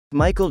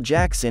Michael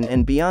Jackson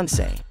and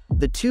Beyoncé.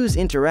 The two's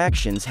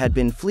interactions had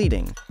been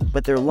fleeting,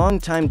 but their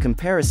longtime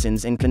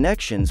comparisons and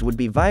connections would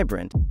be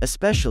vibrant,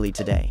 especially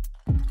today.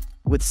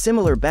 With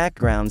similar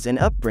backgrounds and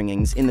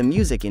upbringings in the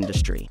music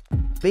industry.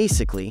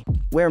 Basically,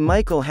 where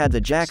Michael had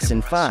the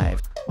Jackson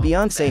 5,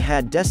 Beyoncé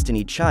had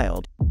Destiny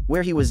Child,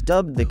 where he was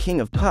dubbed the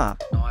King of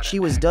Pop, she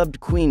was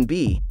dubbed Queen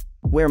Bee.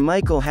 Where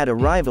Michael had a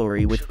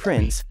rivalry with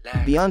Prince,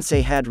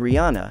 Beyoncé had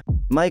Rihanna,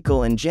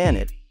 Michael and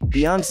Janet,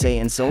 Beyoncé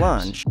and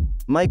Solange,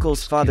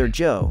 Michael's father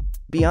Joe,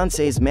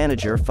 Beyoncé's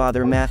manager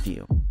Father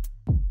Matthew.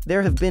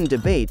 There have been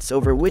debates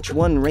over which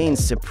one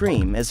reigns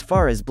supreme as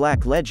far as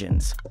Black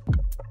legends.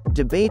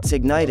 Debates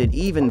ignited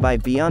even by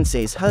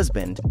Beyoncé's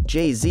husband,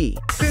 Jay-Z.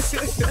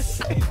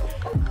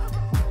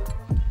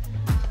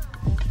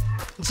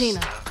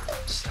 Gina,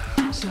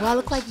 do I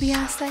look like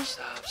Beyoncé?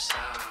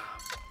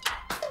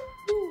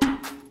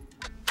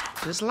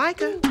 Just like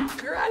her.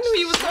 Girl, I knew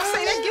you was gonna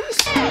say that. Give me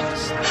some.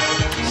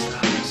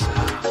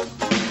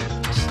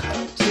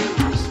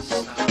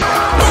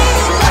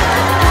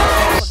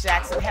 Michael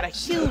Jackson had a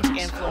huge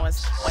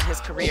influence on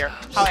his career.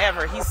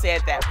 However, he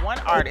said that one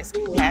artist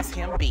has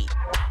him beat,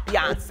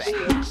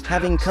 Beyoncé.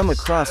 Having come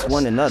across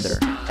one another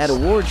at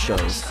award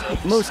shows,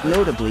 most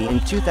notably in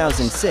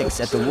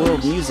 2006 at the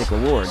World Music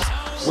Awards,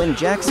 when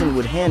Jackson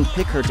would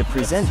hand-pick her to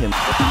present him.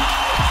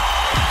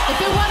 If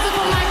it wasn't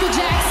for Michael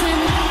Jackson,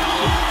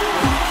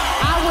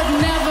 I would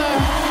never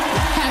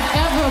have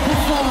ever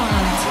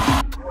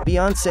performed.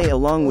 Beyoncé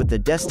along with the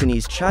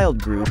Destiny's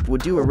Child group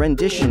would do a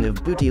rendition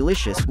of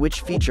Bootylicious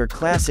which feature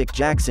classic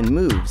Jackson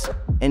moves,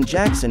 and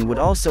Jackson would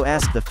also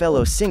ask the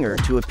fellow singer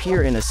to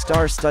appear in a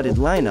star-studded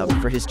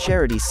lineup for his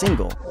charity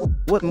single,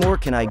 What More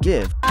Can I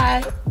Give?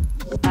 Hi.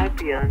 Hi,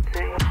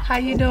 Beyoncé. How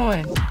you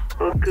doing?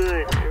 Oh,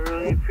 good. I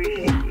really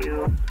appreciate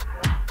you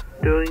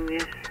doing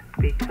this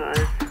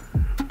because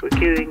we're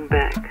giving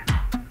back.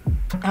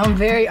 I'm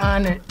very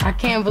honored. I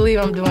can't believe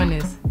I'm doing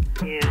this.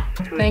 Yes.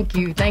 Thank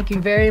you. Thank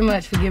you very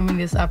much for giving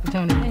me this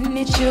opportunity.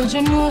 Many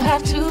children will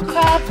have to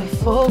cry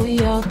before we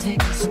all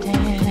take a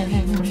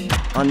stand.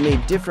 On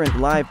made different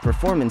live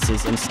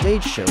performances and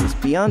stage shows,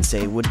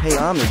 Beyoncé would pay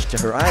homage to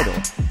her idol,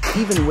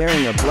 even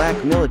wearing a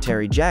black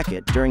military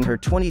jacket during her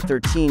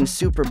 2013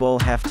 Super Bowl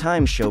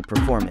halftime show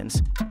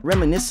performance,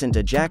 reminiscent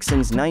of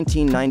Jackson's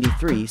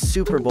 1993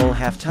 Super Bowl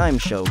halftime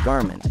show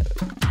garment.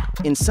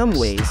 In some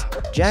ways,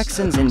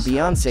 Jackson's and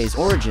Beyoncé's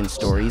origin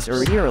stories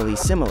are eerily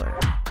similar.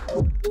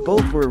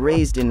 Both were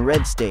raised in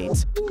red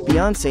states,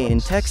 Beyoncé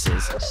in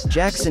Texas,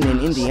 Jackson in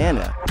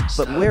Indiana,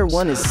 but where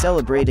one is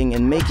celebrating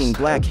and making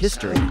Black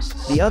history,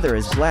 the other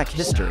is Black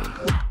history.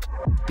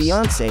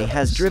 Beyoncé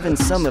has driven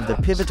some of the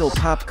pivotal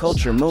pop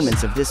culture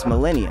moments of this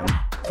millennium,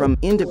 from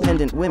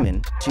Independent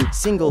Women, to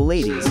Single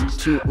Ladies,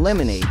 to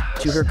Lemonade,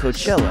 to her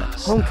Coachella,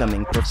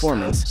 Homecoming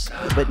performance,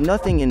 but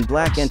nothing in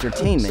Black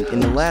entertainment in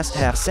the last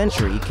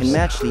half-century can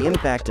match the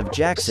impact of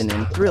Jackson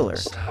in Thriller,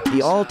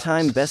 the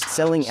all-time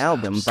best-selling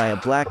album by a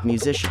Black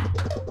musician.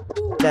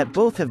 That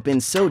both have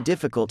been so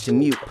difficult to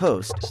mute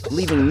post,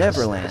 Leaving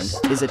Neverland,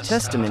 is a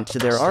testament to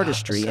their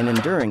artistry and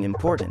enduring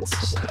importance.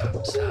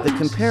 The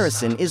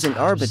comparison isn't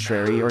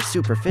arbitrary or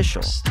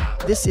superficial.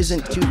 This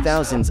isn't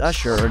 2000's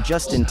Usher or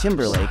Justin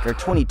Timberlake or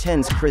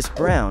 2010's Chris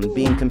Brown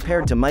being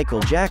compared to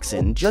Michael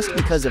Jackson just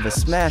because of a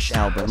Smash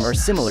album or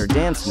similar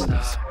dance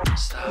moves.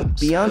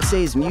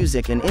 Beyoncé's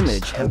music and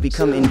image have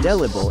become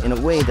indelible in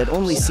a way that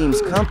only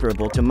seems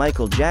comparable to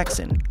Michael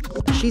Jackson.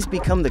 She's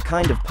become the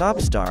kind of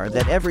pop star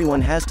that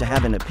everyone has to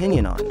have an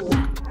opinion on.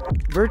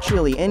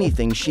 Virtually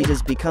anything she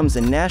does becomes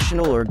a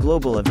national or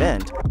global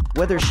event,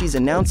 whether she's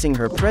announcing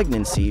her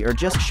pregnancy or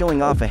just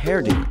showing off a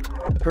hairdo.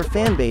 Her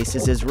fanbase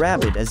is as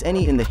rabid as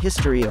any in the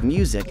history of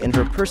music, and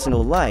her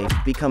personal life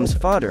becomes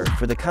fodder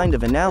for the kind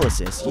of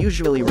analysis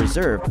usually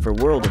reserved for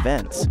world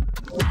events.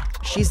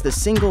 She's the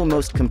single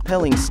most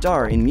compelling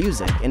star in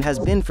music and has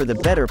been for the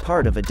better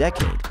part of a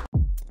decade.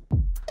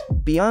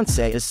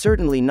 Beyoncé is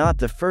certainly not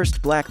the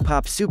first Black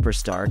pop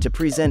superstar to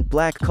present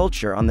Black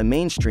culture on the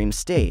mainstream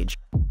stage,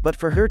 but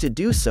for her to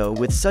do so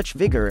with such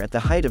vigor at the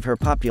height of her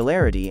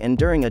popularity and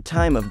during a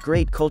time of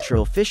great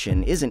cultural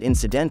fission isn't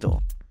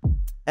incidental.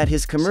 At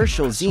his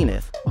commercial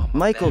zenith,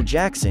 Michael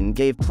Jackson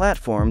gave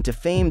platform to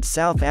famed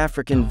South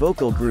African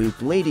vocal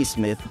group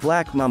Ladysmith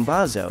Black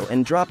Mambazo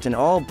and dropped an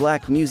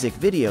all-Black music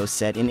video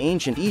set in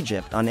ancient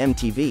Egypt on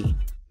MTV.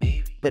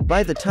 But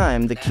by the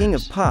time the King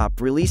of Pop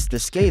released the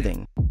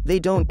scathing "They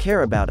Don't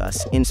Care About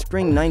Us" in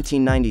spring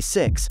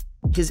 1996,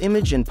 his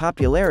image and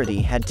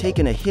popularity had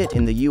taken a hit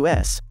in the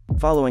US,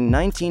 following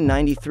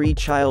 1993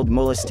 child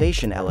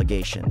molestation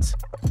allegations.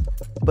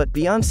 But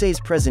Beyoncé's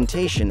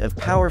presentation of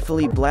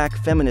powerfully Black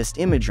feminist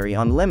imagery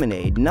on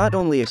Lemonade not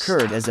only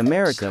occurred as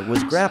America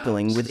was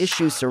grappling with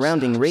issues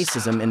surrounding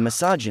racism and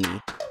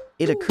misogyny,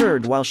 it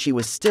occurred while she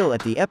was still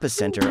at the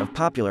epicenter of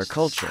popular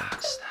culture.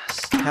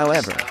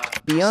 However,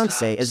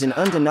 Beyoncé is an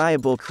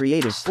undeniable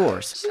creative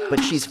force,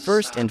 but she's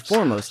first and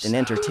foremost an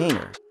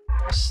entertainer.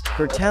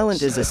 Her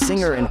talent as a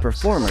singer and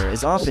performer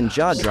is often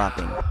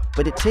jaw-dropping,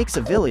 but it takes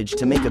a village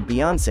to make a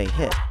Beyoncé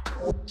hit.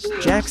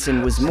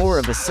 Jackson was more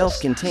of a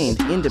self-contained,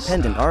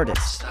 independent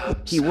artist.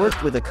 He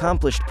worked with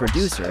accomplished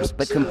producers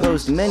but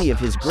composed many of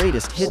his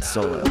greatest hits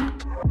solo.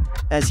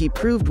 As he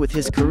proved with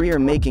his career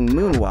making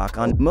Moonwalk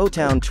on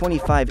Motown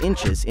 25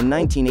 Inches in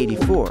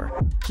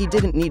 1984, he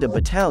didn't need a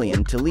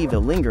battalion to leave a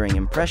lingering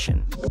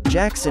impression.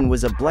 Jackson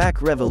was a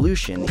black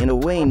revolution in a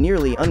way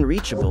nearly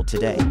unreachable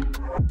today.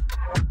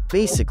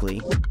 Basically,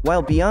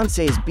 while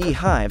Beyoncé's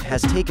Beehive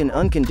has taken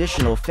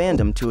unconditional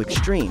fandom to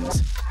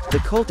extremes, the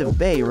cult of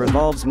Bey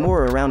revolves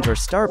more around her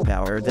star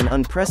power than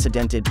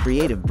unprecedented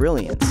creative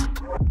brilliance.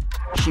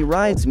 She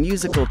rides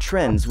musical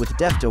trends with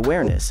deft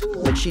awareness,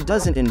 but she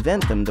doesn't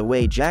invent them the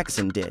way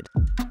Jackson did.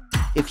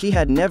 If he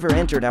had never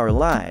entered our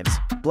lives,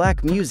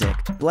 black music,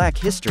 black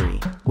history,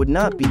 would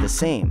not be the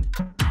same.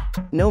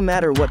 No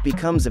matter what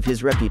becomes of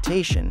his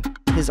reputation,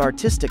 his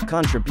artistic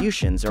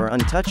contributions are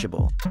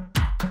untouchable.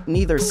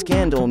 Neither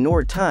scandal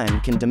nor time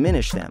can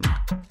diminish them.